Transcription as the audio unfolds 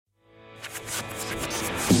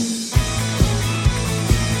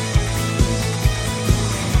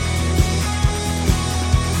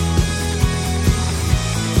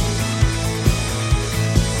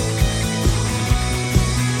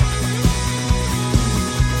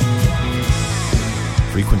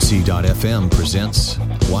Frequency.fm presents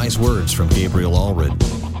Wise Words from Gabriel Allred.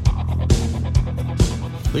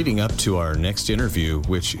 Leading up to our next interview,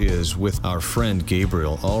 which is with our friend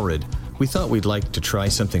Gabriel Allred, we thought we'd like to try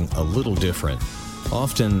something a little different.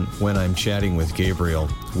 Often when I'm chatting with Gabriel,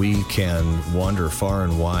 we can wander far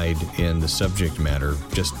and wide in the subject matter,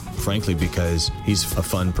 just frankly because he's a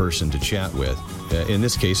fun person to chat with. In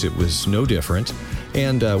this case, it was no different.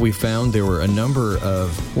 And we found there were a number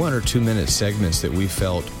of 1 or 2 minute segments that we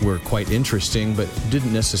felt were quite interesting, but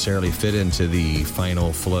didn't necessarily fit into the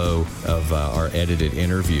final flow of our edited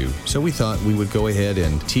interview. So we thought we would go ahead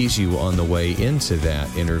and tease you on the way into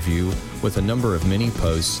that interview with a number of mini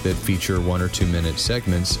posts that feature 1 or 2 minute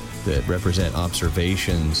segments that represent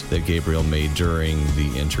observations that Gabriel made during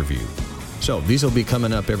the interview. So these will be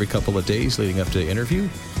coming up every couple of days leading up to the interview.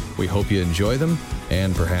 We hope you enjoy them,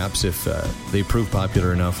 and perhaps if they prove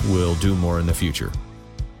popular enough, we'll do more in the future.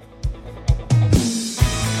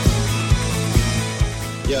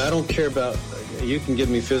 Yeah, I don't care about, you can give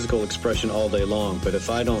me physical expression all day long, but if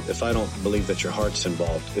I don't believe that your heart's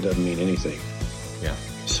involved, it doesn't mean anything. Yeah.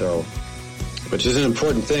 So, which is an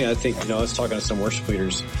important thing. I think, I was talking to some worship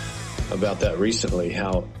leaders about that recently,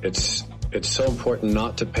 how it's so important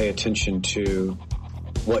not to pay attention to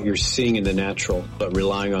what you're seeing in the natural, but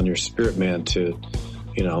relying on your spirit man to,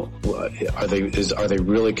 are they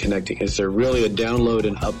really connecting? Is there really a download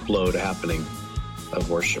and upload happening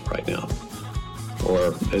of worship right now?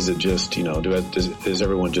 Or is it just, is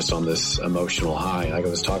everyone just on this emotional high? Like I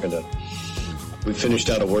was we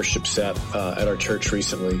finished out a worship set at our church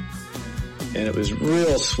recently, and it was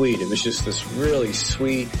real sweet. It was just this really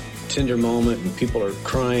sweet, tender moment, and people are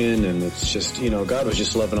crying, and it's just, God was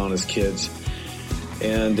just loving on his kids.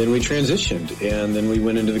 And then we transitioned, and then we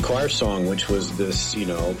went into the choir song, which was this,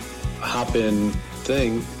 hop-in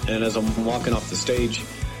thing. And as I'm walking off the stage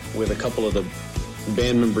with a couple of the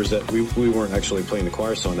band members that we weren't actually playing the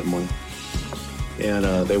choir song that morning,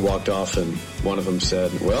 and they walked off, and one of them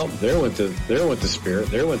said, well, there went the Spirit,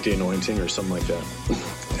 there went the anointing, or something like that.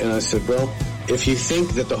 And I said, well, if you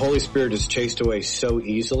think that the Holy Spirit is chased away so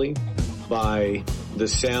easily by the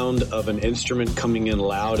sound of an instrument coming in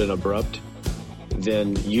loud and abrupt,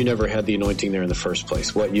 then you never had the anointing there in the first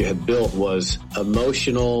place. What you had built was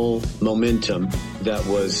emotional momentum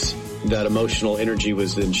that emotional energy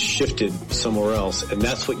was then shifted somewhere else, and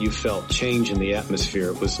that's what you felt change in the atmosphere.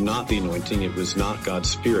 It was not the anointing, it was not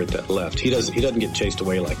God's Spirit that left. He doesn't get chased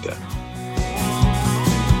away like that.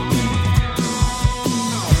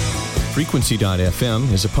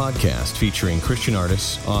 Frequency.fm is a podcast featuring Christian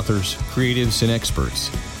artists, authors, creatives, and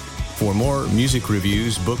experts. For more music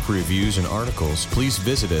reviews, book reviews, and articles, please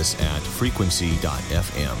visit us at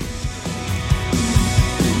frequency.fm.